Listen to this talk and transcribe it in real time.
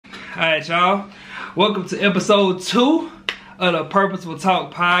Alright, y'all. Welcome to episode 2 of the Purposeful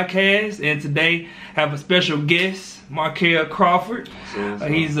Talk podcast. And today I have a special guest, Markel Crawford.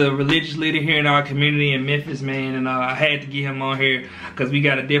 He's a religious leader here in our community in Memphis, man. And I had to get him on here because we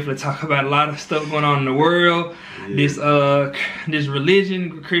got to definitely talk about a lot of stuff going on in the world. Yeah. This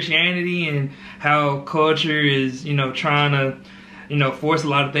religion, Christianity, and how culture is, trying to force a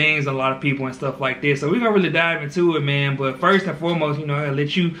lot of things on a lot of people and stuff like this. So we're gonna really dive into it, man. But first and foremost, I'll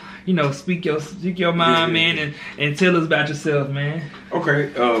let you, speak your mind, man, and tell us about yourself, man.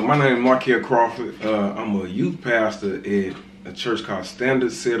 Okay, my name is Markel Crawford. I'm a youth pastor at a church called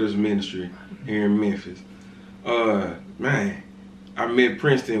Standard Setters Ministry here in Memphis. Man, I met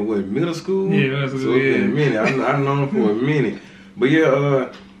Princeton middle school? Yeah, so it's been a minute. I've known him for a minute. But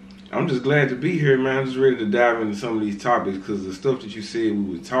yeah, I'm just glad to be here, man. I'm just ready to dive into some of these topics because the stuff that you said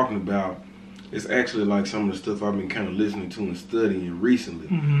we were talking about is actually like some of the stuff I've been kind of listening to and studying recently.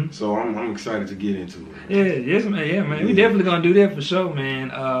 So I'm excited to get into it. Yes, man. Yeah, man. We definitely gonna do that for sure,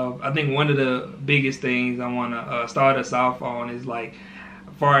 man. I think one of the biggest things I want to start us off on is like,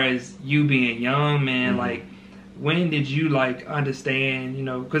 as far as you being young, man, like, when did you understand,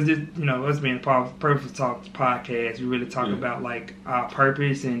 because this, us being Purposeful Talk podcast, we really talk about like our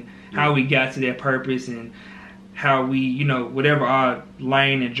purpose and how we got to that purpose and how we, whatever our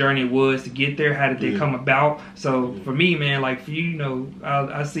lane and journey was to get there, how did they come about? So for me, man, like for you,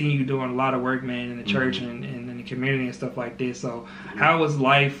 I seen you doing a lot of work, man, in the church and in the community and stuff like this. So how was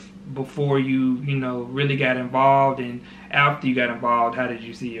life before you, really got involved, and after you got involved, how did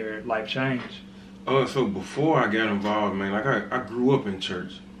you see your life change? So before I got involved, man, like I grew up in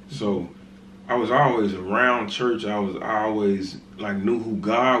church, so I was always around church. I always knew who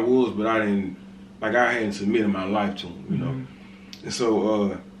God was, but I hadn't submitted my life to Him, And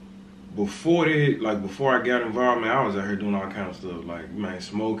so before I got involved, man, I was out here doing all kinds of stuff, like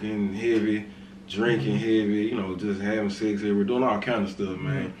smoking heavy, drinking heavy, just having sex everywhere, doing all kinds of stuff,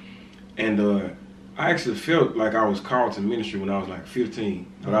 man. And I actually felt like I was called to ministry when I was like 15,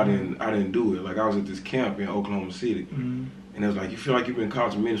 but I didn't do it. Like I was at this camp in Oklahoma City, and it was like, you feel like you've been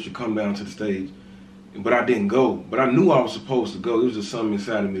called to ministry, come down to the stage. But I didn't go. But I knew I was supposed to go. It was just something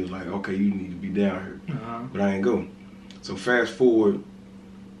inside of me was like, okay, you need to be down here. But I didn't go. So fast forward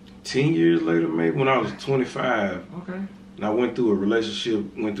 10 years later, maybe, when I was 25, and I went through a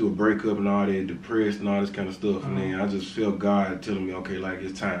relationship, went through a breakup and all that, depressed and all this kind of stuff, and then I just felt God telling me, okay,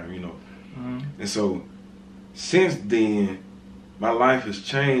 it's time, And so since then, my life has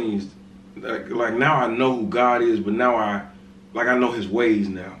changed. Like now I know who God is, but now I know His ways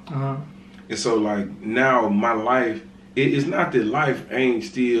now. And so now my life, it's not that life ain't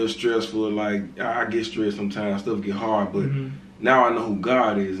still stressful. Like I get stressed sometimes, stuff get hard, but now I know who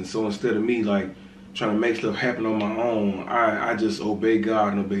God is. And so instead of me trying to make stuff happen on my own, I just obey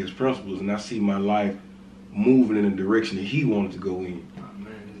God and obey His principles, and I see my life moving in the direction that He wanted to go in.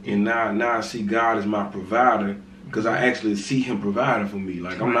 And now I see God as my provider because I actually see Him providing for me.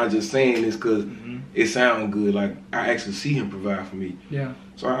 Like I'm not just saying this because it sounds good. Like I actually see Him provide for me. Yeah.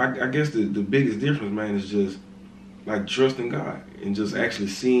 So I guess the biggest difference, man, is just like trusting God and just actually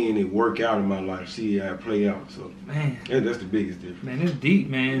seeing it work out in my life, see how it play out. So man, that's the biggest difference. Man, it's deep,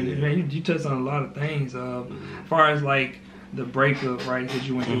 man. Yeah. Man, you touched on a lot of things. As far as like the breakup, right? Because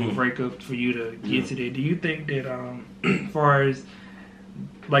you went through a breakup for you to get to that. Do you think that, as far as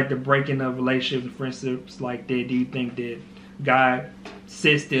like the breaking of relationships and friendships like that, do you think that God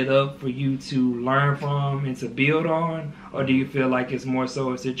sets that up for you to learn from and to build on, or do you feel like it's more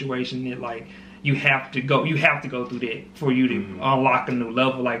so a situation that like you have to go through that for you to unlock a new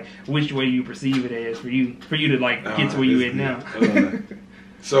level? Like which way you perceive it as for you to like get to where you at now?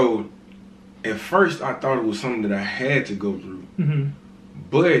 So at first I thought it was something that I had to go through,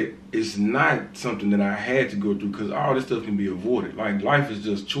 but it's not something that I had to go through because all this stuff can be avoided. Like life is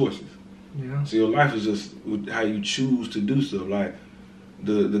just choices. Yeah. So your life is just how you choose to do stuff. Like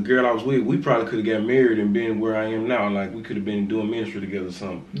the girl I was with, we probably could have got married and been where I am now. Like we could have been doing ministry together or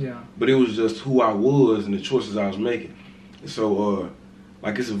something. Yeah. But it was just who I was and the choices I was making. And so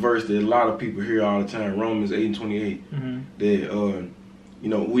it's a verse that a lot of people hear all the time, Romans 8:28,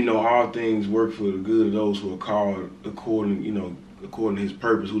 that we know all things work for the good of those who are called according to His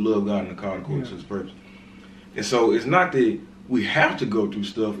purpose, who love God and are called according to His purpose. And so it's not that we have to go through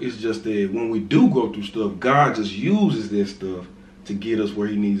stuff, it's just that when we do go through stuff, God just uses that stuff to get us where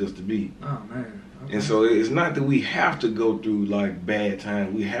He needs us to be. Oh man. Okay. And so it's not that we have to go through like bad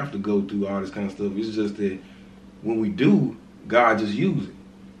times, we have to go through all this kind of stuff. It's just that when we do, God just uses it.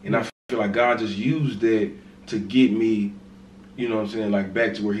 And I feel like God just used that to get me, like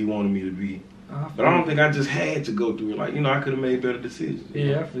back to where He wanted me to be. But I don't think I just had to go through it. Like, I could have made better decisions.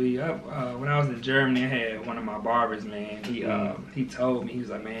 Yeah, I feel you. When I was in Germany, I had one of my barbers, man. He told me, he was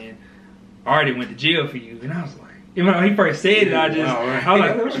like, man, I already went to jail for you. And I was like, when he first said it, I was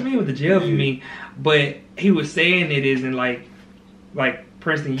like, what you mean with the jail for me? But he was saying it isn't like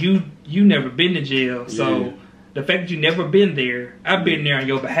Princeton, you never been to jail, so the fact that you never been there, I've been there on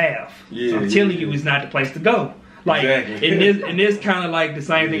your behalf. So I'm telling you, it's not the place to go. Like, exactly. and this kind of like the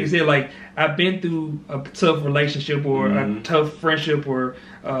same thing you said. Like, I've been through a tough relationship or a tough friendship or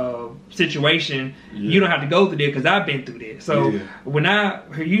situation. You don't have to go through that because I've been through that. So when I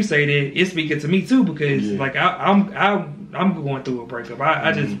hear you say that, it's speaking to me too, because like I'm going through a breakup.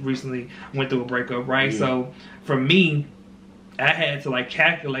 I just recently went through a breakup, right? So for me, I had to like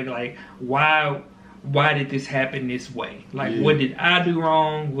calculate like why did this happen this way? Like, what did I do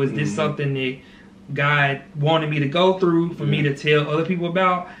wrong? Was this something that God wanted me to go through for me to tell other people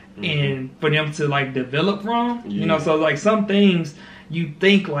about and for them to like develop from? You know, so like some things you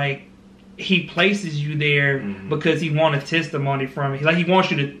think like he places you there because he wants a testimony from it. Like, he wants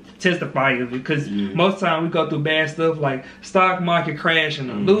you to testify of it, because most of the time we go through bad stuff like stock market crashing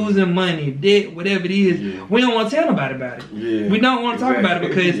or losing money, debt, whatever it is. We don't want to tell nobody about it. We don't want to talk about it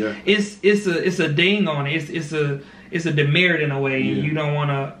because it's a ding on it. It's a demerit in a way. You don't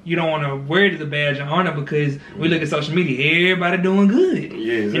wanna wear it as a badge of honor, because we look at social media, everybody doing good.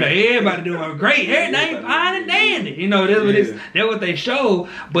 You know, everybody doing great. Everything fine and dandy. You know, that's what they show.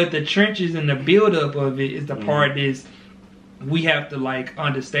 But the trenches and the build up of it is the part that's we have to like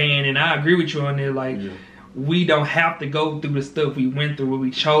understand. And I agree with you on there. Like, we don't have to go through the stuff we went through, we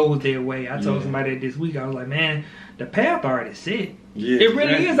chose their way. I told somebody that this week, I was like, man, the path already set. It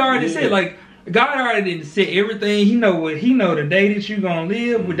really is already set. Like, God already didn't set everything. He know the day that you're gonna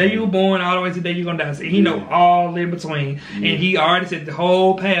live, the day you were born, all the way to the day you're gonna die. So he know all in between, and he already set the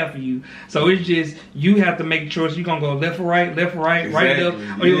whole path for you. So it's just you have to make a choice. You're gonna go left or right, right left,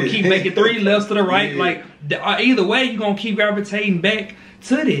 or you're gonna keep making 3 lefts to the right. Like, either way, you're gonna keep gravitating back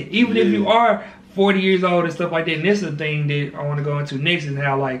to that, even if you are 40 years old and stuff like that. And this is the thing that I want to go into next, is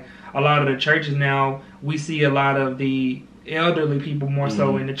how like a lot of the churches now, we see a lot of the elderly people more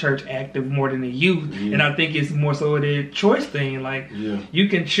so in the church active more than the youth. And I think it's more so the choice thing. Like, you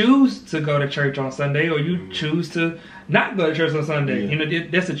can choose to go to church on Sunday, or you choose to not go to church on Sunday. You know,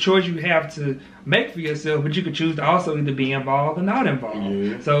 that's a choice you have to make for yourself, but you could choose to also either be involved or not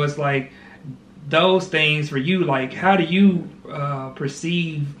involved. So it's like those things for you. Like, how do you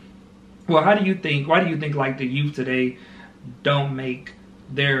perceive, well, why do you think like the youth today don't make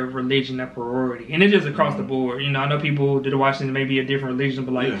their religion a priority? And it's just across the board. You know, I know people that are watching maybe a different religion,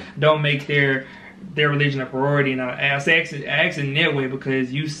 but like don't make their religion a priority. And I ask in that way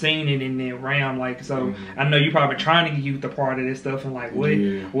because you've seen it in that realm. Like, so I know you're probably trying to get youth a part of this stuff, and like what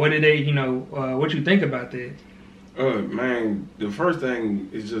do they, you know, what you think about that? Man, the first thing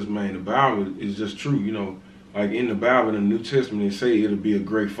is just, man, the Bible is just true. You know, like in the Bible, in the New Testament, they say it'll be a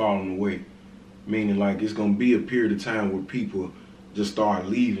great falling away, meaning like it's gonna be a period of time where people just start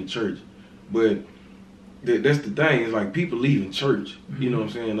leaving church. But that's the thing, is like people leaving church. You know what I'm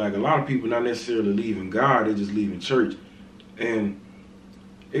saying? Like, a lot of people not necessarily leaving God, they're just leaving church. And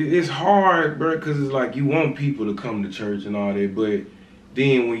it's hard, bro, because it's like you want people to come to church and all that, but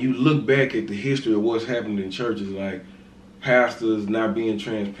then when you look back at the history of what's happened in churches, like pastors not being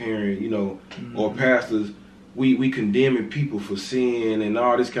transparent, you know, or pastors, we condemning people for sin and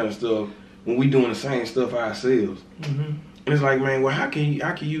all this kind of stuff when we doing the same stuff ourselves. And it's like, man, well, how can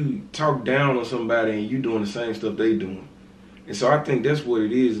you talk down on somebody and you doing the same stuff they doing? And so I think that's what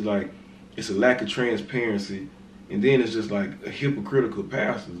it is. Like, it's a lack of transparency, and then it's just like a hypocritical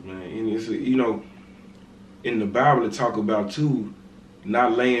pastors, man. And it's you know, in the Bible it talk about too,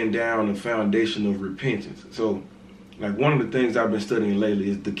 not laying down the foundation of repentance. So, like, one of the things I've been studying lately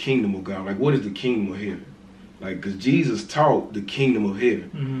is the kingdom of God. Like, what is the kingdom of heaven? Like, because Jesus taught the kingdom of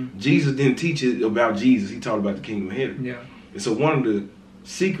heaven. Jesus didn't teach it about Jesus. He taught about the kingdom of heaven. And so one of the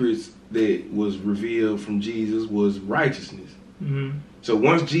secrets that was revealed from Jesus was righteousness. So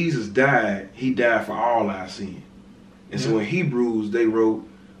once Jesus died, he died for all our sin. And so in Hebrews, they wrote,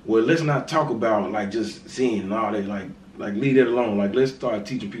 well, let's not talk about, like, just sin and all that. Like leave that alone. Like, let's start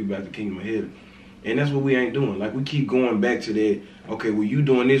teaching people about the kingdom of heaven. And that's what we ain't doing. Like, we keep going back to that, okay, well, you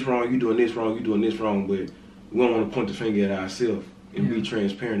doing this wrong, you doing this wrong, you doing this wrong, but we don't want to point the finger at ourselves and be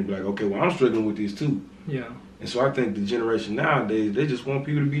transparent and be like, okay, well, I'm struggling with this too. And so I think the generation nowadays, they just want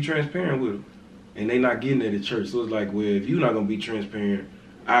people to be transparent with them. And they not getting that at church. So it's like, well, if you're not going to be transparent,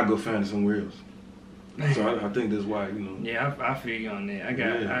 I'll go find it somewhere else. So I think that's why, you know. Yeah, I feel you on that.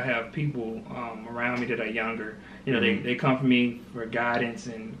 I have people around me that are younger. You know, they come from me for guidance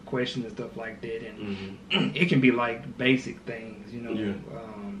and questions and stuff like that, and it can be like basic things. You know,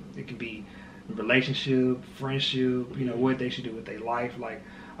 it can be relationship, friendship. You know, what they should do with their life, like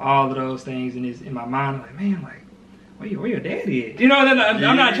all of those things. And it's in my mind, I'm like, man, like. Where your daddy at? You know,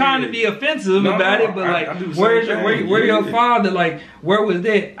 I'm not trying to be offensive about it, but like, where your father? Like, where was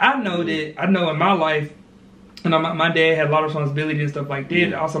that? I know in my life, you know, my dad had a lot of responsibility and stuff like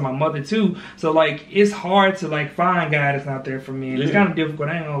that. Also, my mother too. So like, it's hard to like find guidance out there for me. And it's kind of difficult.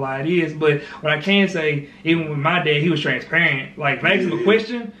 I ain't gonna lie, it is. But what I can say, even with my dad, he was transparent. Like, if I ask him a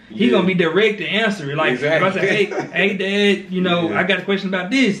question, he gonna be direct to answer it. Like, if I say, hey, dad, you know, I got a question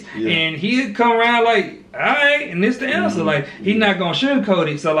about this, and he'd come around like, all right, and this the answer. Like, he's not gonna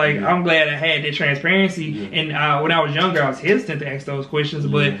sugarcoat it. So like, I'm glad I had that transparency. And when I was younger, I was hesitant to ask those questions.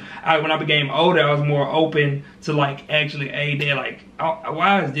 But when I became older, I was more open to like, actually, hey, Dad, like,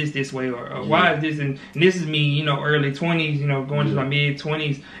 why is this way, or why is this? And this is me, you know, early 20s, you know, going to my mid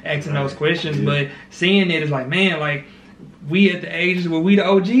 20s, asking those questions. But seeing it is like, man, like, we at the ages where we the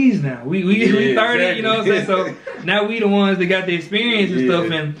OGs now. We 30, you know what I'm saying? So now we the ones that got the experience and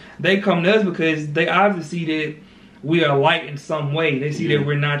stuff, and they come to us because they obviously see that we are light in some way. They see that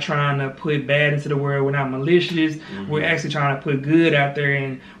we're not trying to put bad into the world. We're not malicious. We're actually trying to put good out there,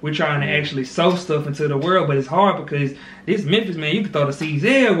 and we're trying to actually sow stuff into the world. But it's hard because this Memphis, man, you can throw the seeds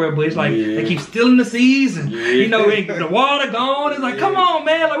everywhere, but it's like they keep stealing the seeds, and you know, the water gone. It's like, come on,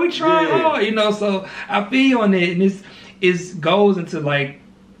 man, like, we trying hard, you know. So I feel you on that, and it goes into like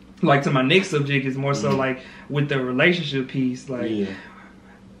to my next subject is more so like with the relationship piece, like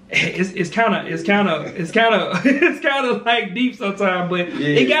it's kind of like deep sometimes, but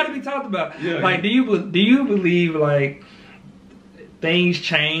it got to be talked about. Like, do you believe like things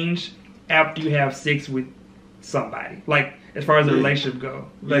change after you have sex with somebody? Like, as far as the relationship go,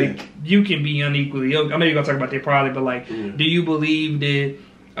 like you can be unequally yoked. I know you're gonna talk about that probably, but like, do you believe that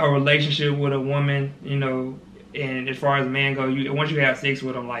a relationship with a woman, you know, and as far as a man go, once you have sex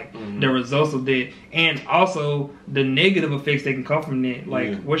with them, like the results of that, and also the negative effects that can come from that,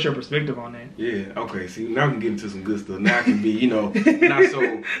 like what's your perspective on that? Yeah, okay, see, now we can get into some good stuff. Now I can be, you know, not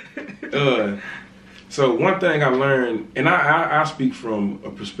so so one thing I learned, and I speak from a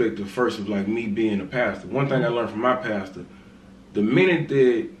perspective first of like me being a pastor. One thing I learned from my pastor, the minute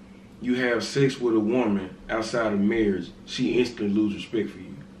that you have sex with a woman outside of marriage, she instantly loses respect for you.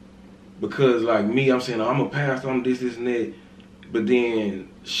 Because like me, I'm saying, I'm a pastor, I'm this and that. But then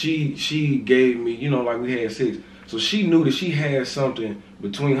she gave me, you know, like we had sex. So she knew that she had something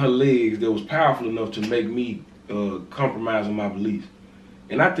between her legs that was powerful enough to make me compromise on my beliefs.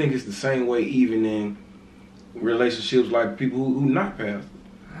 And I think it's the same way even in relationships, like people who not pastors.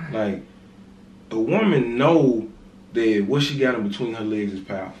 Like, a woman know that what she got in between her legs is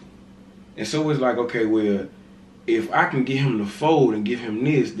powerful. And so it's like, okay, well, if I can get him to fold and give him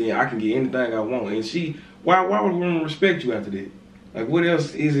this, then I can get anything I want. And why would a woman respect you after that? Like, what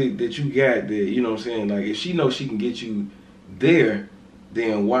else is it that you got that, you know what I'm saying? Like, if she knows she can get you there,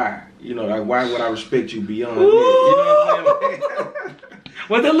 then why? You know, like, why would I respect you beyond that? You know what I'm saying?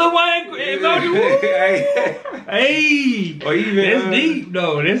 What the little wine? Hey, or even that's deep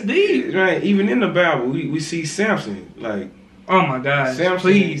though. That's deep, right? Even in the Bible, we see Samson. Like, oh my God! Samson,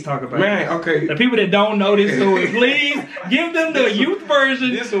 please talk about it. Okay. The people that don't know this story, please give them the youth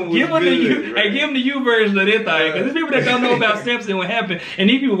version. This one was give them good, the youth, right? Hey, give them the youth version of this thing. Because there's people that don't know about Samson, what happened, and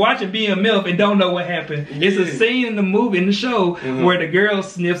these people watching being MILF and don't know what happened. It's a scene in the movie, in the show, where the girl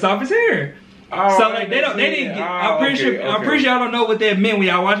sniffs off his hair. Oh, so like they didn't get. I'm pretty sure y'all don't know what that meant when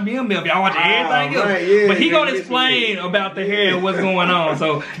y'all watch BMF. Y'all watch everything else, right, but he gonna explain about the hair and what's going on.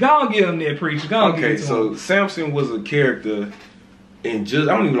 So go on, give him that preacher. Go on, give it to him. Samson was a character in Judges.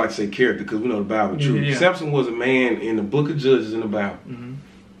 I don't even like to say character because we know the Bible true. Yeah. Samson was a man in the book of Judges in the Bible.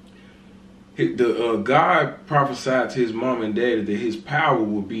 God prophesied to his mom and daddy that his power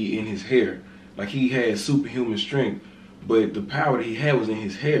would be in his hair. Like, he had superhuman strength, but the power that he had was in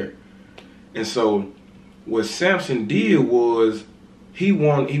his hair. And so what Samson did was he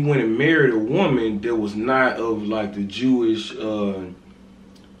went and married a woman that was not of like the Jewish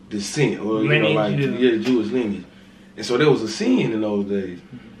descent, or lineage, you know, like the Jewish lineage. And so there was a sin in those days.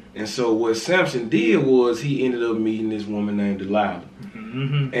 And so what Samson did was he ended up meeting this woman named Delilah.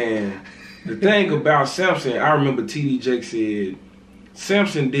 And the thing about Samson, I remember T.D. Jakes said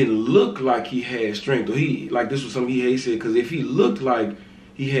Samson didn't look like he had strength, or this was something he said, because if he looked like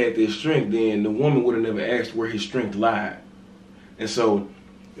he had this strength, then the woman would have never asked where his strength lied. And so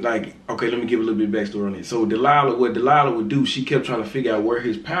like, okay, let me give a little bit of backstory on it. So what Delilah would do, she kept trying to figure out where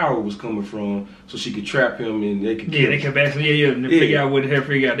his power was coming from, so she could trap him and they could. Yeah, they kept asking, and figure out what her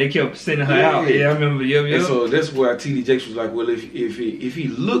figure out. They kept sending her out. Yeah, I remember. And so that's why T.D. Jakes was like, well, if he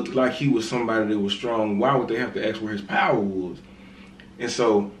looked like he was somebody that was strong, why would they have to ask where his power was? And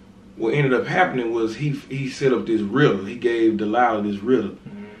so what ended up happening was he set up this riddle. He gave Delilah this riddle,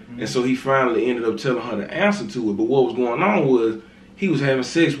 and so he finally ended up telling her the answer to it. But what was going on was, he was having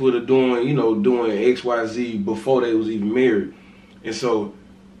sex with her doing XYZ before they was even married. And so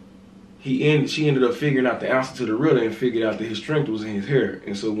she ended up figuring out the answer to the riddle and figured out that his strength was in his hair.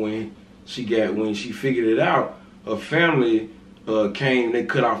 And so when she figured it out, her family came, they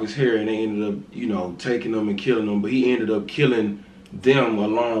cut off his hair and they ended up, taking him and killing him. But he ended up killing them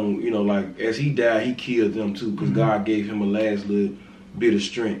along, like as he died, he killed them too, because God gave him a last little bit of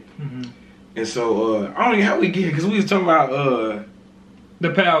strength. And so I don't know how we get here, because we was talking about the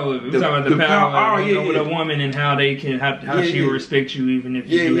power. We're talking about the power with a woman and how they can, how she will respect you even if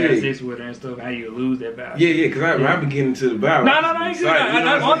you do have sex with her and stuff. How you lose that value. Because I be getting into the Bible. No.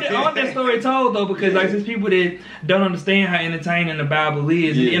 I want that story told though, because like there's people that don't understand how entertaining the Bible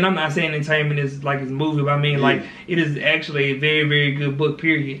is, and I'm not saying entertainment is like it's a movie, but I mean like it is actually a very, very good book.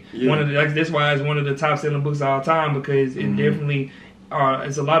 Period. That's why it's one of the top selling books of all time, because it definitely.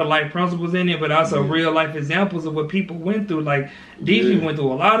 It's a lot of life principles in it, but also real life examples of what people went through. Like these people went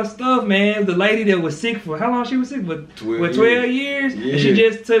through a lot of stuff, man. The lady that was sick for how long she was sick for 12 years, and she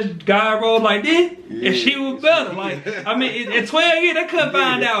just touched God roll like this, and she was better. Like I mean, at 12 years, they couldn't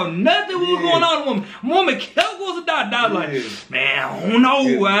find out nothing what was going on with the woman. Woman was a doctor. I was like, man, I don't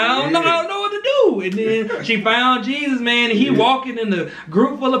know. I don't know what to do. And then she found Jesus, man, and he walking in the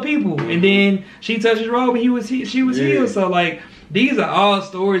group full of people, and then she touched his robe, and she was healed. So like. These are all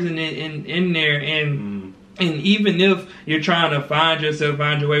stories in there, and even if you're trying to find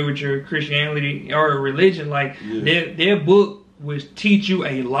your way with your Christianity or religion, like their book will teach you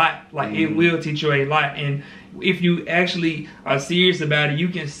a lot. Like it will teach you a lot, and if you actually are serious about it, you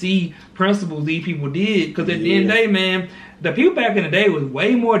can see principles these people did. Because at the end of the day, man, the people back in the day was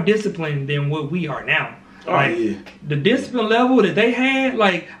way more disciplined than what we are now. The discipline level that they had,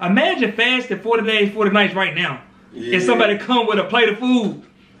 like imagine fasting 40 days, 40 nights right now. And somebody come with a plate of food.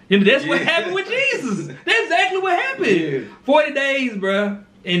 That's what happened with Jesus. That's exactly what happened. 40 days, bruh.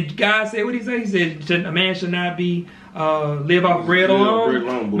 And God said, what did he say? He said, a man should not be live off bread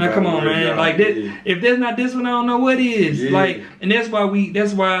alone. Now come on, man. Like that, if there's not this one, I don't know what is. Like, and that's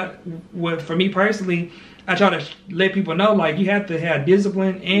why for me personally, I try to let people know, like, you have to have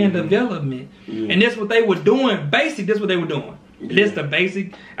discipline and development. And that's what they were doing. Basic, that's what they were doing. That's the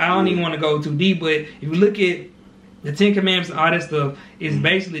basic. I don't even want to go too deep, but if you look at the 10 Commandments and all that stuff, is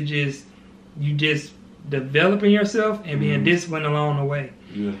basically just you just developing yourself and being disciplined along the way.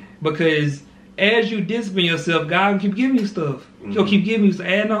 Because as you discipline yourself, God will keep giving you stuff. He'll keep giving you stuff.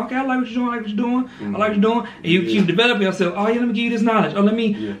 Okay, I like what you're doing, I like what you're doing, I like what you're doing. And you keep developing yourself. Oh yeah, let me give you this knowledge. Oh, let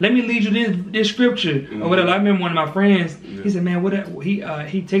me lead you this scripture or whatever. I remember one of my friends, he said, man, he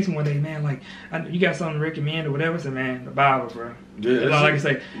texted me one day, man, like, you got something to recommend or whatever? I said, man, the Bible, bro. That's all I can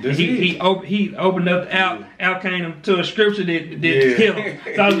say. He opened up the out came to a scripture that killed him.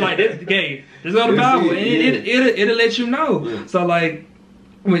 So I was like, this is on the Bible, and it'll let you know. So like,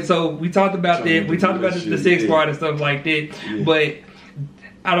 so we talked about that. We talked about the sex part and stuff like that. But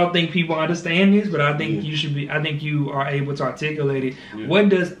I don't think people understand this. But I think you should be. I think you are able to articulate it. What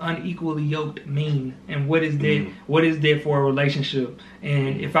does unequally yoked mean, and what is that? What is that for a relationship?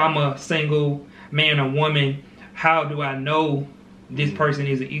 And if I'm a single man or woman, how do I know this person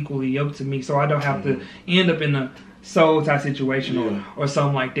is equally yoked to me, so I don't have to end up in a soul tie situation or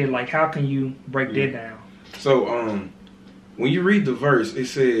something like that? Like, how can you break that down? So when you read the verse, it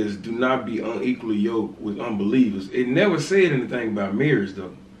says, do not be unequally yoked with unbelievers. It never said anything about marriage,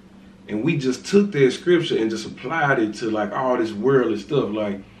 though. And we just took that scripture and just applied it to, like, all this worldly stuff.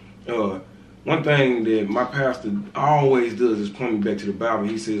 Like, one thing that my pastor always does is point me back to the Bible.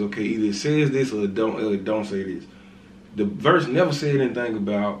 He says, okay, either it says this or it don't say this. The verse never said anything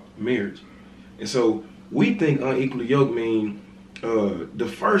about marriage. And so we think unequally yoked mean the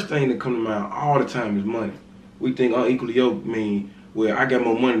first thing that comes to mind all the time is money. We think unequally yoked mean, well, I got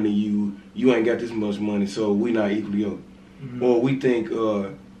more money than you, you ain't got this much money, so we not equally yoked. Or we think,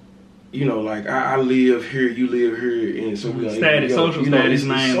 like I live here, you live here, and so we are status, social status,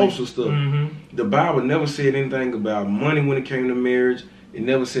 social stuff. The Bible never said anything about money when it came to marriage. It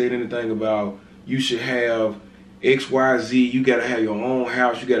never said anything about you should have X, Y, Z. You gotta have your own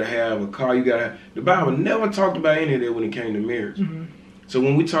house. You gotta have a car. The Bible never talked about any of that when it came to marriage. So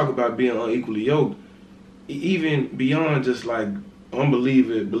when we talk about being unequally yoked, even beyond just like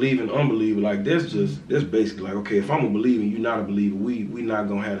believing unbeliever, like that's basically like, okay, if I'm a believer and you're not a believer, we not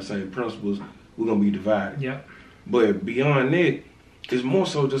gonna have the same principles. We're gonna be divided. Yeah. But beyond that, it's more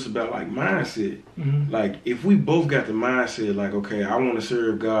so just about like mindset. Mm-hmm. Like if we both got the mindset, like, okay, I want to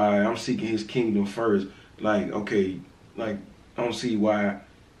serve God, I'm seeking His kingdom first. Like, okay, like I don't see why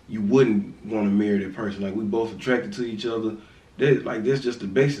you wouldn't want to marry that person. Like we both attracted to each other. That's just the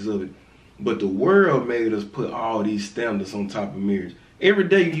basis of it. But the world made us put all these standards on top of marriage. Every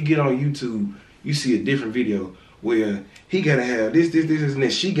day you get on YouTube, you see a different video where he gotta have this, and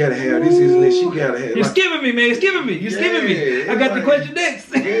this. She gotta have this, and this. She gotta have. You're skipping me, man. You're skipping me. You're skipping me. I got the question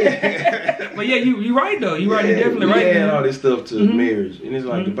next. Yeah. But yeah, you right though. You right. You're definitely right. Add all this stuff to marriage, and it's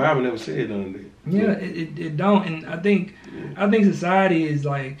like the Bible never said none of that. Yeah, it don't. And I think society is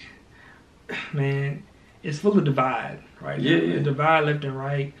like, man, it's full of divide, right? Yeah. Divide left and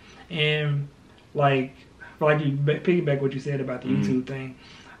right, and like you piggyback what you said about the YouTube thing.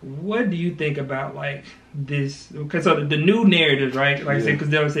 What do you think about like this? Because so the new narratives, right? Like I said, because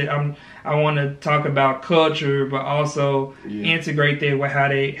they always say I want to talk about culture, but also integrate that with how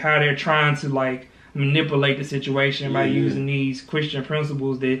they're trying to like manipulate the situation by using these Christian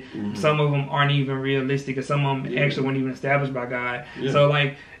principles that some of them aren't even realistic, or some of them actually weren't even established by God. So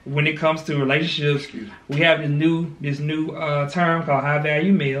like when it comes to relationships, we have this new term called high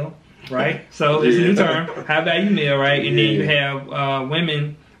value male, right? So it's a new term, high value male, right? And then you have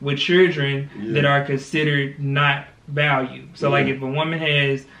women with children that are considered not valued. So like if a woman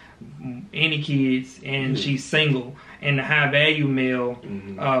has any kids and she's single and the high value male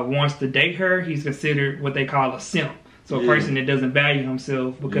wants to date her, he's considered what they call a simp. So a person that doesn't value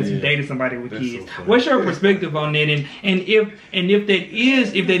himself because he dated somebody with kids. So what's your perspective on that? And if that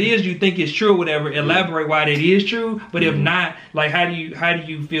is you think it's true or whatever, elaborate why that is true. But if not, like how do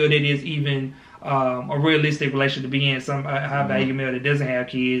you feel that is even a realistic relationship to be in? Some high value male that doesn't have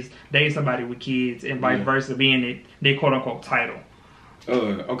kids, date somebody with kids, and vice versa, being their quote unquote title.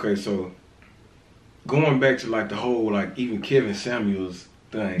 Okay, so going back to like the whole like even Kevin Samuels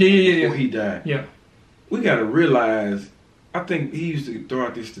thing before he died. Yeah. We gotta realize, I think he used to throw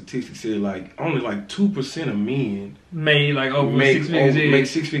out this statistic, said like only like 2% of men make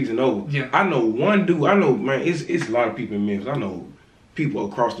 6 figures and over. Yeah. I know one dude, man, it's a lot of people in Memphis. I know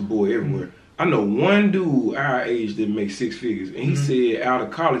people across the board everywhere. I know one dude our age that makes 6 figures, and he said out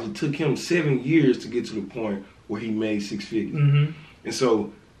of college it took him 7 years to get to the point where he made 6 figures. And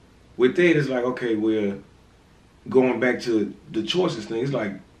so with that, it's like, okay, well, going back to the choices thing, it's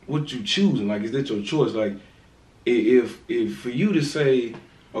like, what you choosing? Like, is that your choice? Like, if for you to say,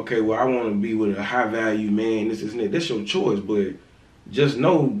 okay, well, I want to be with a high value man, this and that, that's your choice. But just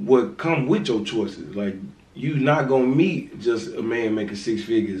know what come with your choices. Like, you not gonna meet just a man making 6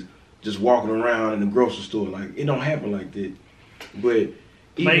 figures just walking around in the grocery store. Like, it don't happen like that. But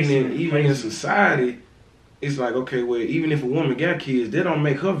even in society, it's like, okay, well, even if a woman got kids, that don't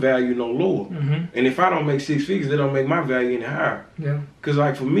make her value no lower. And if I don't make 6 figures, that don't make my value any higher. Yeah. Because,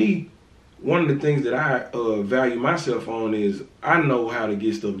 like, for me, one of the things that I value myself on is I know how to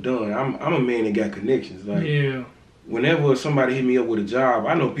get stuff done. I'm a man that got connections. Like, whenever somebody hit me up with a job,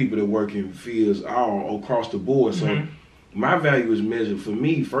 I know people that work in fields all across the board. So my value is measured for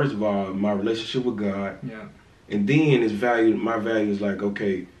me, first of all, my relationship with God. Yeah. And then my value is like,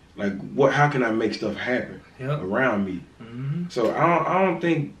 okay, like how can I make stuff happen around me? So I don't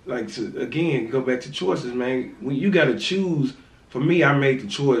think, like, again, go back to choices, man. When you got to choose, for me, I made the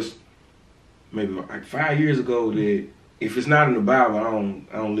choice maybe like 5 years ago that if it's not in the Bible, I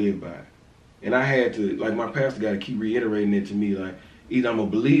don't live by it. And I had to, like, my pastor got to keep reiterating it to me, like, either I'm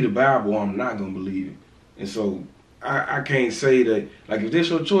going to believe the Bible or I'm not going to believe it. And so I can't say that, like, if that's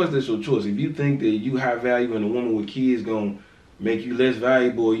your choice, that's your choice. If you think that you high value and a woman with kids going to make you less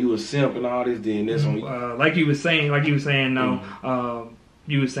valuable or you a simp and all this, then that's on you. Like you were saying, you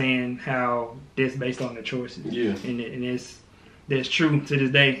were saying how that's based on the choices. Yeah. And that's true to this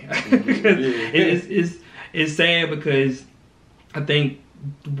day. It's sad because I think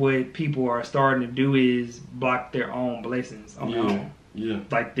what people are starting to do is block their own blessings on their own. Yeah.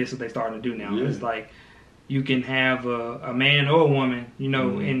 Like, this is what they're starting to do now. Yeah. It's like you can have a man or a woman, you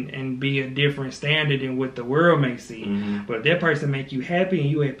know, and be a different standard than what the world may see. But if that person make you happy and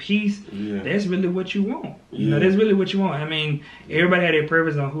you at peace, that's really what you want. You know, that's really what you want. I mean, everybody had their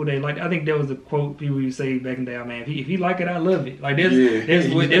preference on who they like. I think there was a quote people used to say back in the day, oh, man, if he like it, I love it. Like, that's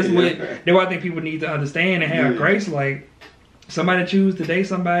what I think people need to understand and have grace. Like, somebody choose to date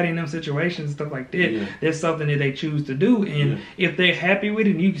somebody in them situations and stuff like that. That's something that they choose to do. And if they're happy with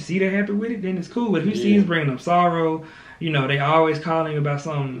it and you can see they're happy with it, then it's cool. But if you see it's bringing them sorrow, they always calling about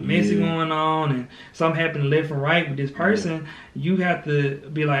something messy going on and something happening left and right with this person. You have to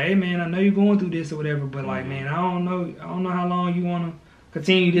be like, hey man, I know you're going through this or whatever, but like, man, I don't know how long you want to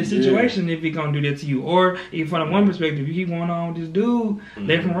continue this situation if he's gonna do that to you. Or if from one perspective, you keep going on with this dude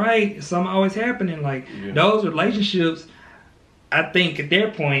left and right, something always happening. Like those relationships, I think at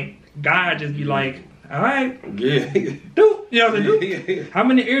that point, God just be like, all right, do how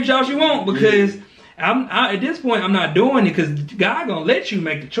many ear drops you want, because I at this point I'm not doing it, because God gonna let you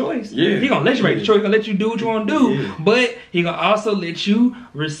make the choice. He gonna let you make the choice. He gonna let you do what you want to do, but he gonna also let you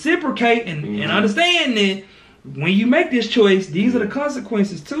reciprocate and understand that when you make this choice, these are the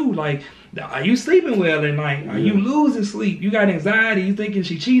consequences too. Like, are you sleeping well at night? Are you losing sleep? You got anxiety? You thinking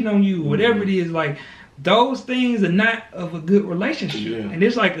she cheating on you? Whatever it is, like those things are not of a good relationship, and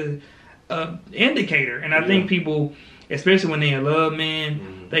it's like a indicator. And I think people, especially when they're in love,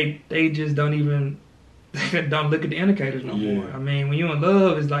 man, they just don't even don't look at the indicators no more. I mean, when you're in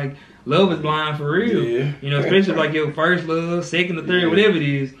love, it's like love is blind for real. Especially like your first love, second or third, whatever it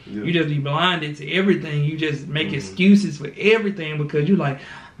is, you just be blinded to everything. You just make excuses for everything because you like,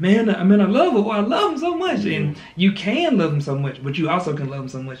 man, I love her, or I love him so much. And you can love him so much, but you also can love him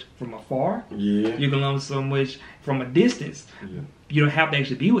so much from afar. You can love him so much from a distance. You don't have to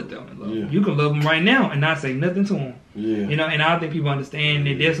actually be with them in love. You can love them right now and not say nothing to them. And I don't think people understand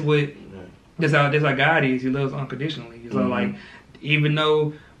that that's how God is. He loves unconditionally. So like, even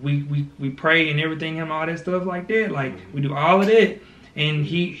though we pray and everything and all that stuff like that, like we do all of that, and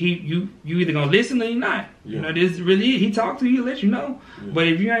you either gonna listen or you're not. This really he talk to you, let you know. But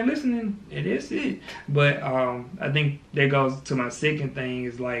if you ain't listening, that's it. But I think that goes to my second thing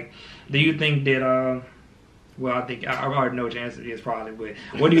is like, do you think that well, I think I already know what your answer is probably,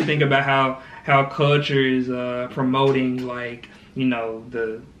 but what do you think about how culture is promoting, like,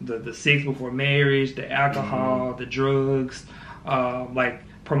 the sex before marriage, the alcohol, the drugs, like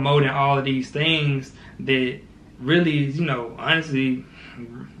promoting all of these things that really is, honestly,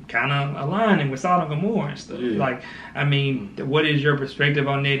 kind of aligning with Sodom and Gomorrah and stuff. Like, I mean, what is your perspective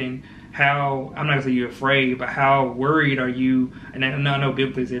on that, and how, I'm not gonna say you're afraid, but how worried are you? And I know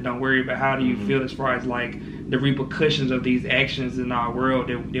biblically said don't worry, but how do you feel as far as like the repercussions of these actions in our world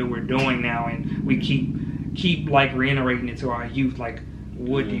that we're doing now, and we keep like reiterating it to our youth? Like,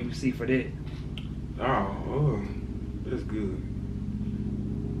 what do you see for that? Oh, that's good.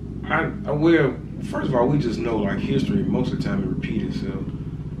 Well, first of all, we just know like history most of the time it repeats itself,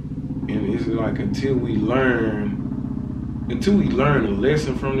 and it's like until we learn a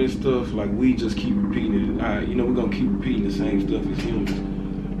lesson from this stuff, like we just keep repeating it. We're gonna keep repeating the same stuff as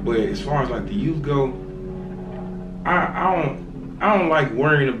humans. But as far as like the youth go, I don't like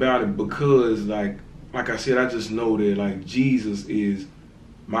worrying about it, because like I said, I just know that like Jesus is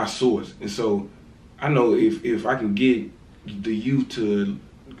my source, and so I know if I can get the youth to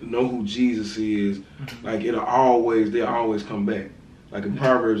know who Jesus is, like they'll always come back. Like in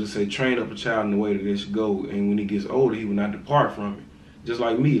Proverbs, it say, train up a child in the way that they should go, and when he gets older, he will not depart from it. Just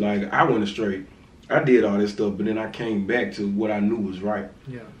like me, like I went astray. I did all this stuff, but then I came back to what I knew was right.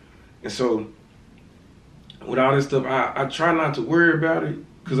 And so with all this stuff, I try not to worry about it,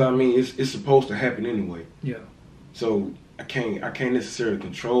 because I mean it's supposed to happen anyway. So I can't necessarily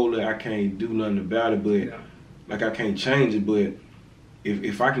control it. I can't do nothing about it, but like I can't change it. But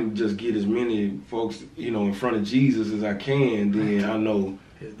if I can just get as many folks, in front of Jesus as I can, then I know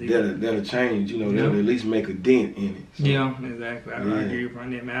that'll change. That'll at least make a dent in it. So, yeah, exactly. I agree with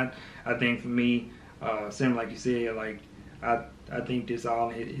that, man. I think for me, same like you said, like I think it's all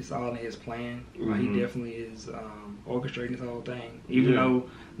in his plan. He definitely is orchestrating this whole thing. Even though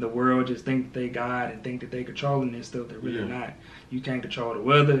the world just think that they God and think that they controlling this stuff, they're really not. You can't control the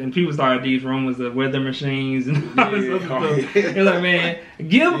weather. And people started these rumors of weather machines and all this other stuff. It's like, man,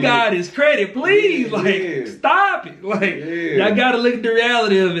 give God his credit, please. Like, stop it. Like, y'all gotta look at the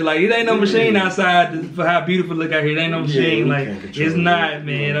reality of it. Like, it ain't no machine outside for how beautiful it look out here. It ain't no machine. Like, it's not,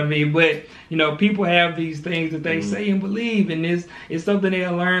 man. I mean, but people have these things that they say and believe, and it's something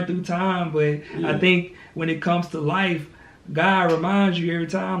they'll learn through time. But I think when it comes to life, God reminds you every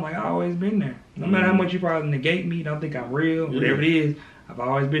time, like, I've always been there. No matter how much you probably negate me, don't think I'm real, whatever it is, I've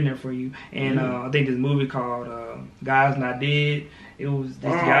always been there for you. And I think this movie called God's Not Dead, it was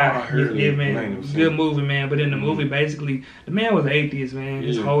this guy, man, good movie, man. But in the movie, basically, the man was an atheist, man,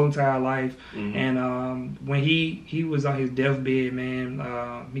 his whole entire life. And when he was on his deathbed,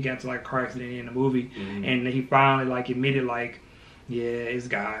 man, he got to like a car accident in the movie, and he finally like admitted, like, it's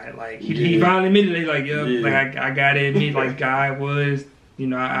God. Like he finally admitted it. Like, like I gotta admit, like God was You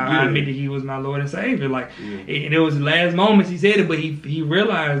know, I admit that he was my Lord and Savior. Like, and it was the last moments he said it, but he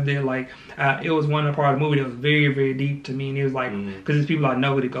realized that, like, it was one of the part of the movie that was very, very deep to me. And it was like, because there's people I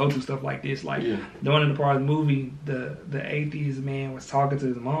know that go through stuff like this. Like, one of the part of the movie, the atheist man was talking to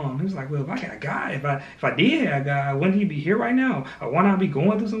his mom. He was like, well, if I got a guy, if I did have a guy, wouldn't he be here right now? Or why not be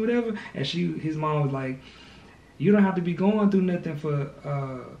going through some whatever? And his mom was like, you don't have to be going through nothing for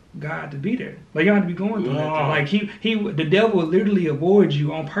God to be there. Like, you don't have to be going through nothing. Like, the devil literally avoids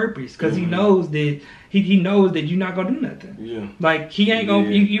you on purpose because he knows that he knows that you're not gonna do nothing. Yeah. Like, he ain't gonna.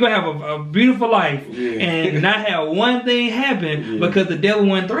 You gonna have a beautiful life and not have one thing happen because the devil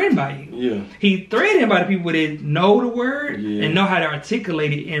wasn't threatened by you. Yeah. He threatened by the people that know the word and know how to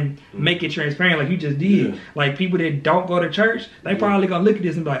articulate it and make it transparent, like you just did. Like, people that don't go to church, they probably gonna look at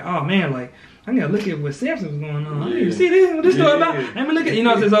this and be like, oh man, like, I gotta look at what Samson was going on. I need to see this story about. Let me look at, you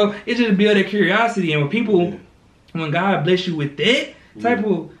know what I'm saying? So it just build that curiosity. And when people, when God bless you with that type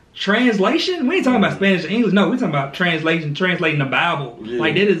of translation, we ain't talking about Spanish or English. No, we're talking about translating the Bible.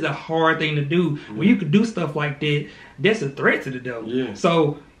 Like, that is a hard thing to do. When you could do stuff like that, that's a threat to the devil.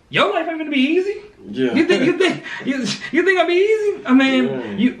 So your life ain't gonna be easy. You think it'll be easy? I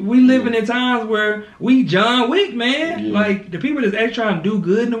mean, we living in times where we John Wick, man. Like, the people that's actually trying to do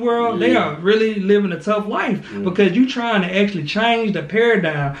good in the world, they are really living a tough life because you trying to actually change the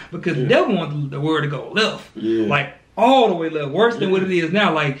paradigm because the devil wants the world to go left. Like, all the way left, worse than what it is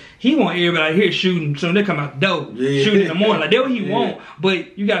now. Like, he want everybody out here shooting, so they come out the door, shooting in the morning. Like, that's what he want.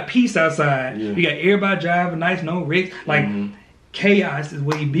 But you got peace outside. You got everybody driving nice, no wrecks. Like, chaos is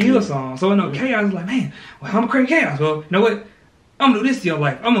what he builds on. So, chaos is like, man, well, I'm gonna create chaos. Well, you know what? I'm gonna do this to your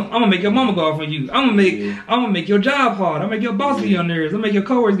life. I'm gonna make your mama go off on you. I'm gonna make your job hard. I'm gonna make your boss get on nerves. I'm gonna make your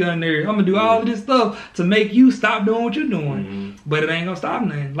coworkers get on nerves. I'm gonna do all of this stuff to make you stop doing what you're doing. But it ain't gonna stop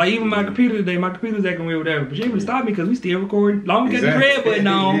nothing. Like, even my computer today, my computer's acting weird, whatever. But you ain't gonna stop me because we still recording. Long as we got the red button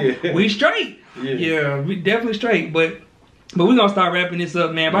on, we straight. We definitely straight. But we're gonna start wrapping this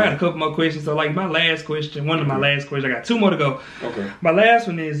up, man. But I got a couple more questions. So, like, my last question, one of my last questions, I got 2 more to go. Okay. My last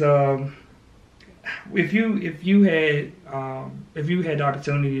one is, if you had the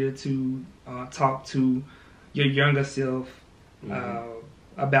opportunity to talk to your younger self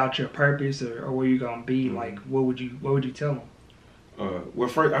about your purpose or where you're gonna be, like, what would you tell them? Well,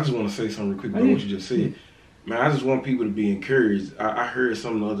 first, I just want to say something real quick about what you just said. Man, I just want people to be encouraged. I heard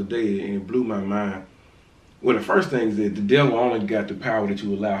something the other day and it blew my mind. Well, the first thing is that the devil only got the power that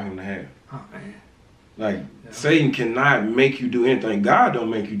you allow him to have. Oh, man. Like, Satan cannot make you do anything. God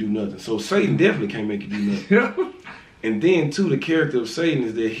don't make you do nothing. So Satan definitely can't make you do nothing. And then, too, the character of Satan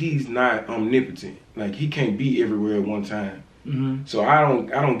is that he's not omnipotent. Like, he can't be everywhere at one time. So I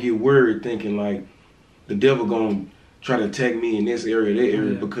don't get worried thinking, like, the devil gonna try to attack me in this area, that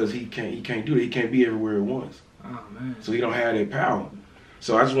area, because he can't do it. He can't be everywhere at once. Oh, man. So he don't have that power.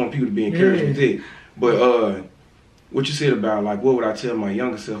 So I just want people to be encouraged with it. But what you said about, like, what would I tell my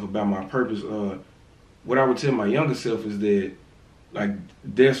younger self about my purpose? What I would tell my younger self is that, like,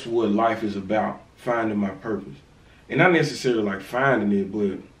 that's what life is about, finding my purpose. And not necessarily, like, finding it,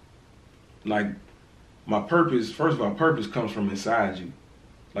 but, like, my purpose, first of all, purpose comes from inside you.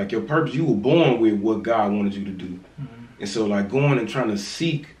 Like, your purpose, you were born with what God wanted you to do. And so, like, going and trying to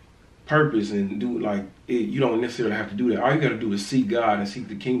seek purpose and do, like, you don't necessarily have to do that. All you got to do is seek God and seek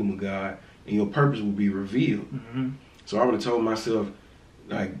the kingdom of God, and your purpose will be revealed. So I would have told myself,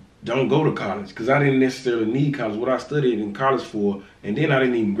 like, don't go to college, because I didn't necessarily need college. What I studied in college for, and then I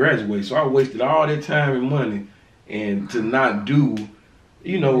didn't even graduate. So I wasted all that time and money and to not do,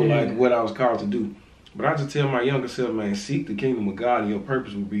 like, what I was called to do. But I just tell my younger self, man, seek the kingdom of God and your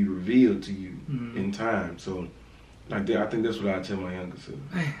purpose will be revealed to you in time. So, like that, I think that's what I tell my younger self.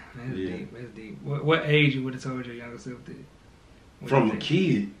 Man, that's deep. That's deep. What age you would have told your younger self that? From a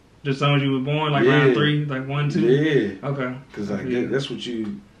kid. Just as soon as you were born, like around 3, like 1, 2? Yeah. Okay. Because, like, that's what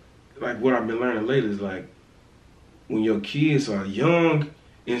you, like, what I've been learning lately is, like, when your kids are young,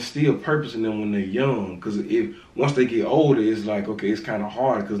 instill purpose in them when they're young. Because once they get older, it's like, okay, it's kind of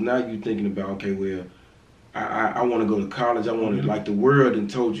hard. Because now you're thinking about, okay, well, I want to go to college. I want to, like, the world and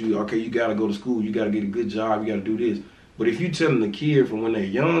told you, okay, you got to go to school. You got to get a good job. You got to do this. But if you telling the kid from when they're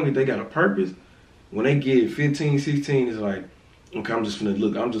young that they got a purpose, when they get 15, 16, it's like, okay, I'm just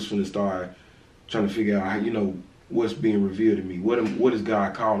finna start trying to figure out how, what's being revealed to me. What is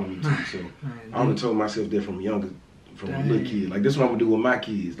God calling me to? So I would have told myself that from a little kid. Like, this is what I'm gonna do with my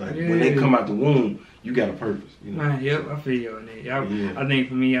kids. Like, when they come out the womb, you got a purpose. Yep, I feel you on that. I think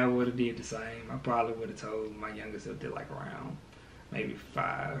for me, I would have did the same. I probably would have told my youngest self that, like, around maybe 4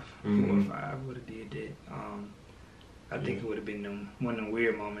 or 5 would have did that. I think it would have been one of them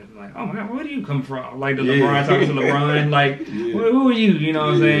weird moments. Like, oh my God, where do you come from? Like the LeBron talking to LeBron. Like, who are you? You know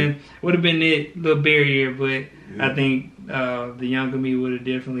what I'm saying? Would have been that little barrier, but I think the younger me would have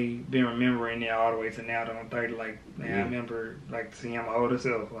definitely been remembering it all the way to now that I'm 30. Like, man, I remember like seeing my older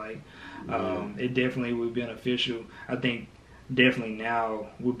self. Like, it definitely would be beneficial. I think definitely now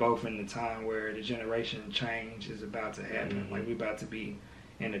we're both in the time where the generation change is about to happen. Like, we're about to be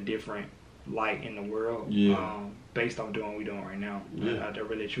in a different light in the world based on doing what we're doing right now. I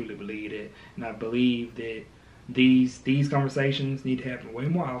really truly believe it, and I believe that these conversations need to happen way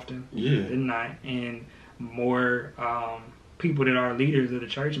more often than not, and more people that are leaders of the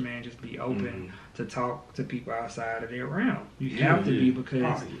church, man, just be open to talk to people outside of their realm. You have to be,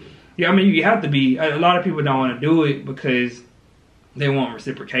 because I mean, you have to be. A lot of people don't want to do it because they want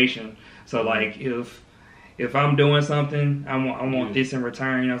reciprocation. So like, if I'm doing something, I want this in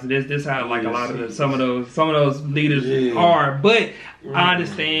return. You know, so this how like a lot of some of those leaders are. But I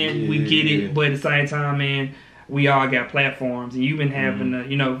understand, we get it. But at the same time, man, we all got platforms, and you've been having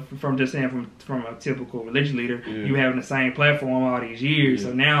you know, from just saying from a typical religious leader, you having the same platform all these years.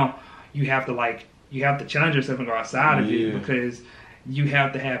 So now you have to challenge yourself and go outside of it, because you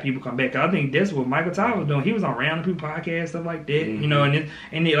have to have people come back. I think that's what Michael Tyler was doing. He was on Random People podcast, stuff like that, you know, and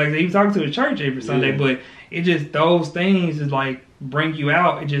like he was talking to the church every Sunday, but it just, those things is like bring you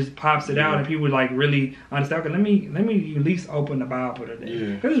out. It just pops it out, and people like really understand. Okay, let me at least open the Bible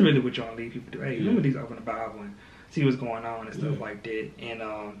today, because it's really what you want to lead people to do. Hey, let me at least open the Bible and see what's going on and stuff like that.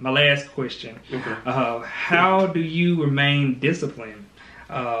 And my last question: how do you remain disciplined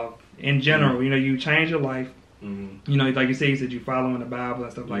in general? You know, you change your life. You know, like you said you're following the Bible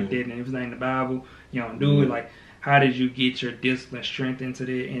and stuff like that, and if it's not in the Bible, you don't do it. Like, how did you get your discipline strength into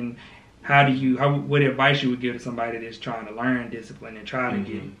that, and what advice you would give to somebody that's trying to learn discipline and try to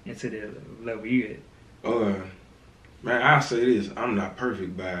get into the level you at? Man, I say this: I'm not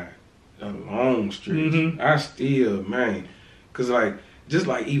perfect by a long stretch. I still, man, cause like just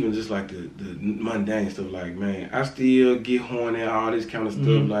like the mundane stuff, like, man, I still get horny and all this kind of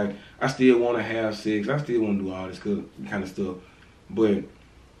stuff. Like, I still want to have sex. I still want to do all this kind of stuff. But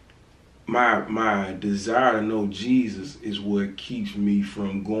my desire to know Jesus is what keeps me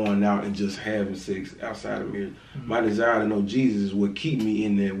from going out and just having sex outside of marriage. My desire to know Jesus is what keep me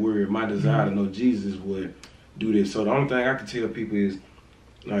in that word. My desire to know Jesus is what do this. So the only thing I can tell people is,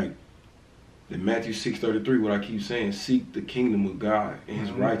 like, in Matthew 6:33, what I keep saying, seek the kingdom of God and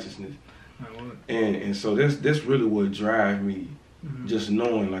His righteousness. And so that's really what drives me. Just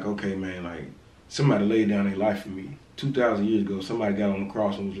knowing, like, okay, man, like, somebody laid down their life for me. 2,000 years ago, somebody got on the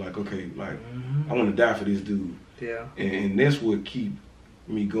cross and was like, okay, like, I want to die for this dude. And that's what keep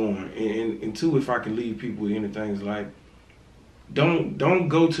me going. And two, if I can leave people with anything, is like, don't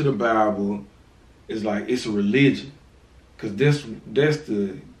go to the Bible. It's like it's a religion, because that's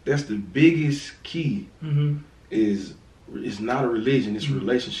the biggest key. Is it's not a religion, it's a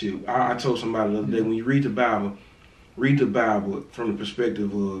relationship. I told somebody the other day, when you read the Bible from the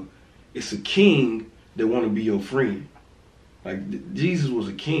perspective of, it's a king that want to be your friend. Like, Jesus was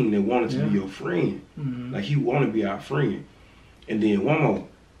a king that wanted to be your friend. Like, he wanted to be our friend. And then one more,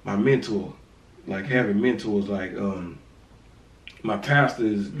 my mentor. Like, having mentors, like, my pastor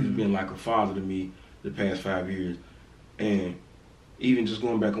has been like a father to me the past 5 years. And even just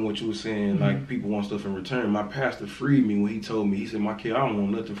going back on what you were saying, like, people want stuff in return. My pastor freed me when he told me, he said, Markel, I don't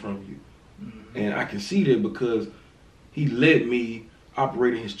want nothing from you. And I can see that because he let me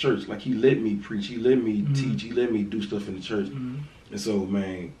operate in his church. Like, he let me preach, he let me teach, he let me do stuff in the church. And so,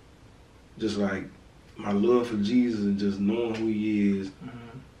 man, just like my love for Jesus and just knowing who he is,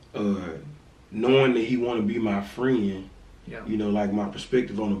 knowing that he want to be my friend, you know, like, my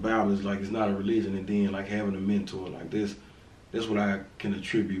perspective on the Bible is like, it's not a religion. And then, like, having a mentor like this, that's what I can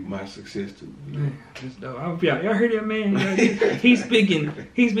attribute my success to. You know? Man, that's dope. Y'all heard that, man? He's speaking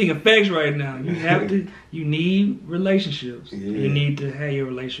facts right now. You need relationships. You need to have your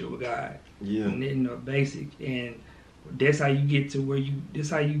relationship with God. And, you know, basic. And that's how you get to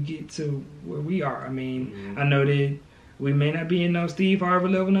where we are. I mean, I know that we may not be in no Steve Harvey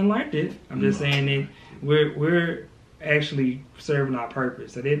level, nothing like that. I'm just saying that we're actually serving our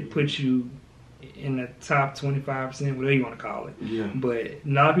purpose. So that puts you in the top 25%, whatever you want to call it. But a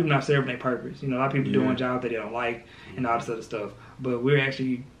lot of people not serving their purpose. You know, a lot of people doing jobs that they don't like and all this other stuff. But we're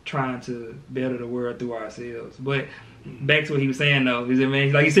actually trying to better the world through ourselves. But back to what he was saying, though, is that,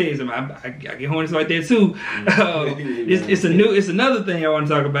 man, like you said, I get horny like that too. It's another thing I want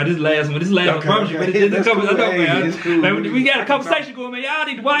to talk about. This last one, I promise you. But it's a couple. Man, we got a conversation going, man. Y'all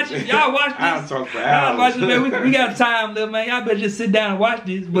need to watch it. Y'all watch this. I'll talk for hours. Y'all watch this, man. We got time, little man. Y'all better just sit down and watch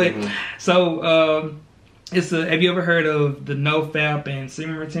this. But so Have you ever heard of the NoFap and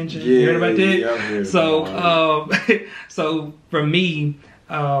semen retention? Yeah, you heard about that? Yeah, I've heard so, about that. So for me,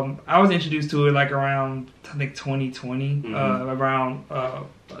 I was introduced to it like around, I think 2020. Around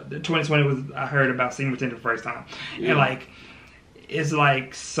 2020 was I heard about semen retention the first time, and like it's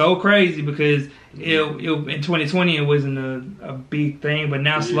like so crazy because in 2020 it wasn't a big thing, but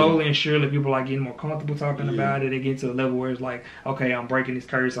now slowly and surely people are getting more comfortable talking about it. They get to a level where it's like, okay, I'm breaking this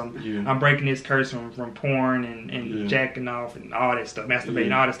curse. I'm breaking this curse from porn and jacking off and all that stuff,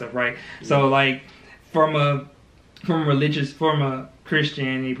 masturbating, all that stuff, right? So like from a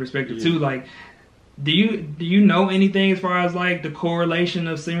Christianity perspective too, like do you know anything as far as like the correlation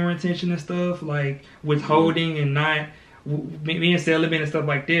of semen retention and stuff, like withholding and not being celibate and stuff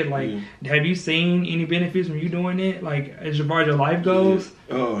like that? Like, have you seen any benefits from you doing it? Like, as far as your life goes?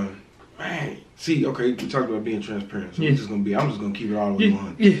 Man, see, okay, we talked about being transparent. So I'm just gonna keep it all the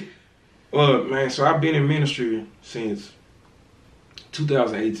way on. Man, so I've been in ministry since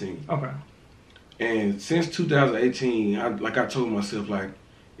 2018. Okay. And since 2018, I told myself, like,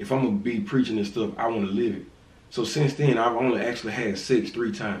 if I'm gonna be preaching this stuff, I want to live it. So since then, I've only actually had sex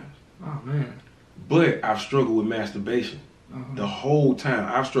 3 times. Oh man. But I've struggled with masturbation the whole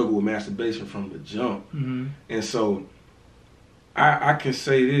time. I've struggled with masturbation from the jump. And so I can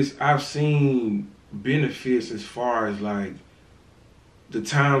say this, I've seen benefits as far as like the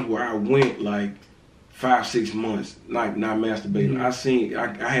times where I went like 5-6 months like not masturbating.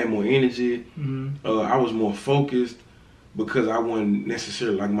 I had more energy. I was more focused because I wasn't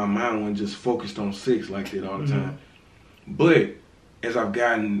necessarily like my mind wasn't just focused on sex like that all the time. But as I've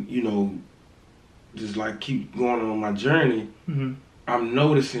gotten, you know, just like keep going on my journey, I'm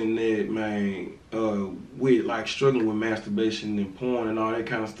noticing that, man, with like struggling with masturbation and porn and all that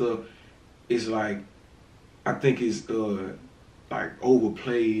kind of stuff, it's like, I think it's like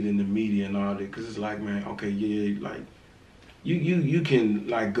overplayed in the media and all that, because it's like, man, okay, like you can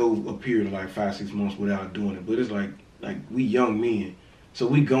like go a period of like 5-6 months without doing it, but it's like we young men, so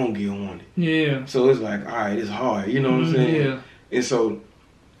we gon' get on it. Yeah. So it's like, all right, it's hard, you know what I'm saying? Yeah. And so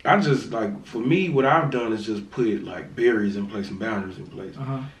I just, like, for me, what I've done is just put like barriers in place and boundaries in place.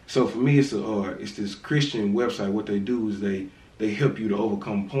 So for me, it's this Christian website. What they do is they help you to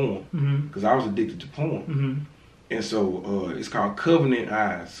overcome porn, because I was addicted to porn. And so it's called Covenant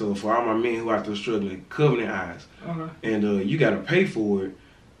Eyes. So for all my men who out there struggling, Covenant Eyes. And you got to pay for it.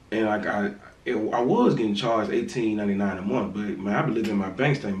 And like I was getting charged $18.99 a month, but man, I've been looking at my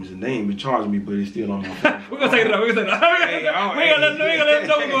bank statements and they ain't been charging me, but it's still on my phone. We're gonna take it out. We're gonna let them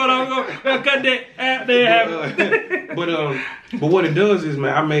know what's going on. We're gonna cut that. They have. But what it does is,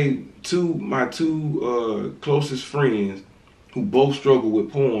 man, I made my two closest friends who both struggle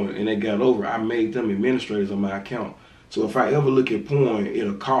with porn and they got over. I made them administrators on my account. So if I ever look at porn,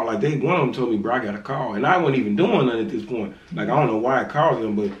 it'll call. Like one of them told me, bro, I got a call, and I wasn't even doing nothing at this point. Like I don't know why it calls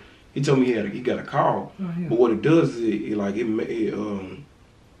them, but he told me he got a call. But what it does is it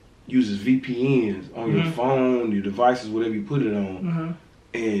uses VPNs on your phone, your devices, whatever you put it on.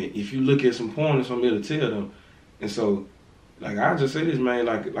 And if you look at some porn or something, it'll tell them. And so, like I just say this, man,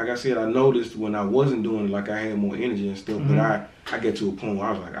 like I said, I noticed when I wasn't doing it, like I had more energy and stuff, but I get to a point where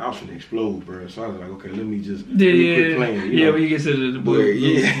I was like, I was gonna explode, bro. So I was like, okay, let me quit playing. You know? When you get to the blue,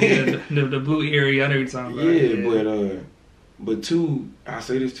 the blue area, I know what you're talking about. But two, I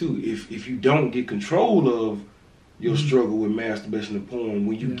say this too, if you don't get control of your struggle with masturbation and porn,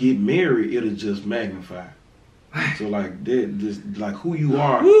 when you get married, it'll just magnify. So like like who you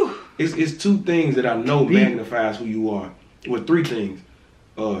are, it's 2 things that I know magnifies who you are. Well, 3 things.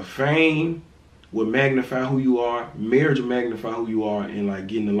 Fame will magnify who you are, marriage will magnify who you are, and like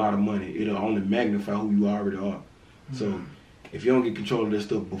getting a lot of money, it'll only magnify who you already are. So if you don't get control of that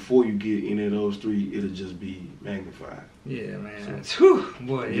stuff before you get any of those 3, it'll just be magnified. Yeah, man. So,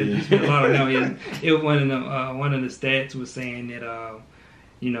 boy, it's been a lot of them. It one of the stats was saying that us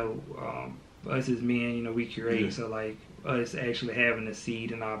as men, we create. So like us actually having a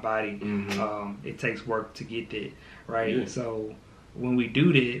seed in our body, it takes work to get that, right? Yeah. So when we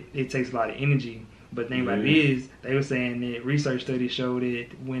do that, it takes a lot of energy. But the thing about it is, they were saying that research studies show that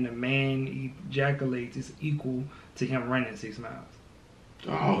when a man ejaculates, it's equal to him running 6 miles.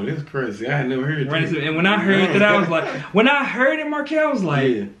 Oh, that's crazy. I had never heard that. And when I heard that, I was like, when I heard it, Markel, I was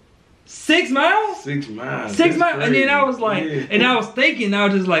like, 6 miles? 6 miles. 6 miles. And then I was like, and I was thinking, I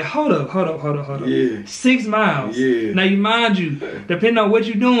was just like, hold up. Yeah. 6 miles. Yeah. Now, mind you, depending on what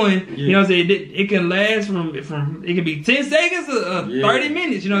you're doing, you know what I'm saying, it can last from it can be 10 seconds or 30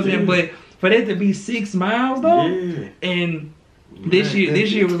 minutes, you know what I'm saying? But for that to be 6 miles, though, and this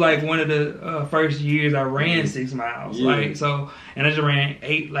year was like one of the first years I ran 6 miles, right? So, and I just ran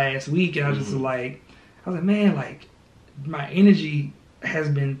 8 last week, and I just was like, I was like, man, like my energy has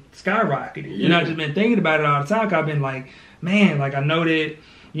been skyrocketing. And I've just been thinking about it all the time. 'Cause I've been like, man, like I know that,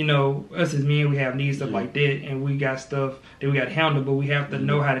 you know, us as men, we have needs, stuff like that, and we got stuff that we got to handle, but we have to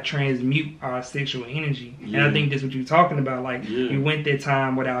know how to transmute our sexual energy. And I think that's what you're talking about. Like, you went that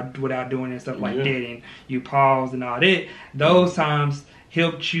time without doing and stuff like that, and you paused and all that. Those times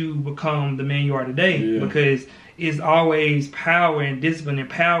helped you become the man you are today, because it's always power and discipline and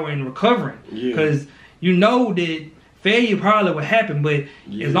power and recovering. Because you know that failure probably will happen, but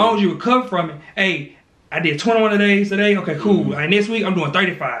as long as you recover from it, hey, I did 21 days today. Okay, cool. Like next week I'm doing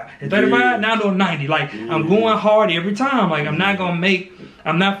 35. And 35, now I'm doing 90. Like I'm going hard every time. Like I'm not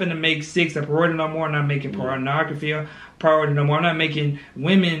finna make sex a priority no more. I'm not making pornography a priority no more. I'm not making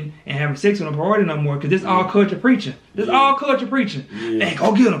women and having sex with a priority no more, because this all culture preaching. This all culture preaching. Hey,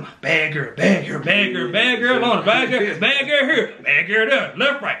 go get them. Bad girl, bad girl, bad girl, bad girl on the bad girl here, bad girl there,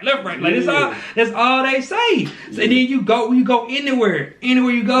 left, right. Like that's all they say. So then you go anywhere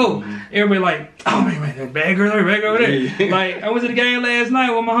you go, everybody like, oh man, bad girl there. Like I went to the game last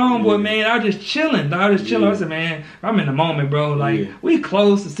night with my homeboy, man. I was just chilling. I said, man, I'm in the moment, bro. Like we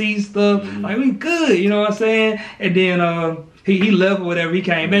close to see stuff. Like we good, you know what I'm saying? And then he left or whatever. He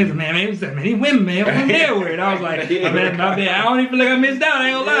came back and said, man, he women, man. I'm everywhere. And I was like, man, I don't even feel like I missed out. I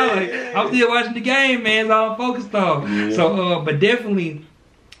ain't gonna lie. Like, I'm still watching the game, man. It's all focused on. So, but definitely,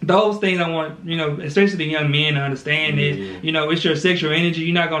 those things I want, you know, especially the young men to understand that, you know, it's your sexual energy.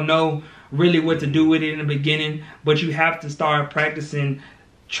 You're not gonna know really what to do with it in the beginning, but you have to start practicing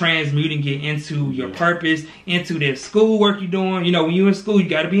transmuting it into your purpose, into that schoolwork you're doing. You know, when you're in school, you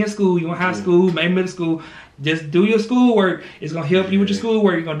got to be in school. You're in high school, maybe middle school. Just do your schoolwork. It's going to help you with your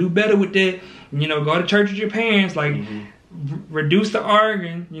schoolwork. You're going to do better with that. You know, go to church with your parents. Like, reduce the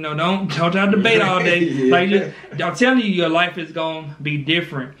arguing. You know, don't try to debate all day. Like, I'm telling you, your life is going to be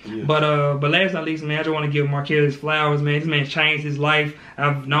different. But last but not least, man, I just want to give Markel his flowers, man. This man changed his life.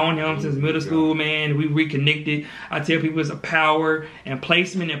 I've known him since middle school, man. We reconnected. I tell people it's a power and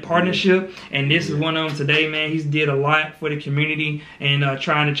placement and partnership. And this is one of them today, man. He's did a lot for the community and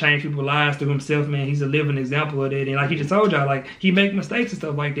trying to change people's lives through himself, man. He's a living example of that. And like he just told y'all, like, he make mistakes and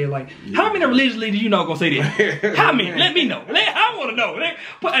stuff like that. Like, how many religious leaders you know gonna say that? How many? Let me know. I want to know.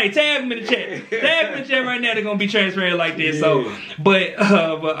 Hey, tag them in the chat. Tag them in the chat right now. They're gonna be transparent like this. So, but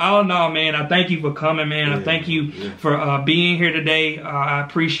all in all, man, I thank you for coming, man. I thank you for being here today. I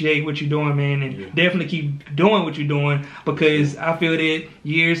appreciate what you're doing, man, and definitely keep doing what you're doing, because I feel that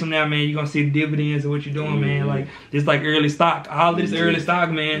years from now, man, you're gonna see the dividends of what you're doing, man. Like just like early stock, all this early stock,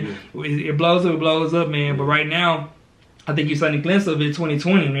 man, it blows up, man. But right now, I think you saw a glimpse of it in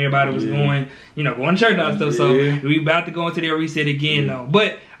 2020 when everybody was going, you know, going to church and stuff. So we about to go into their reset again, though.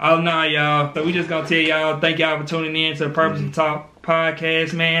 But all in all, y'all, so we just gonna tell y'all, thank y'all for tuning in to the Purposeful Talk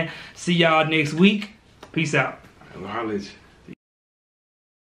podcast, man. See y'all next week. Peace out. I'll holler at you.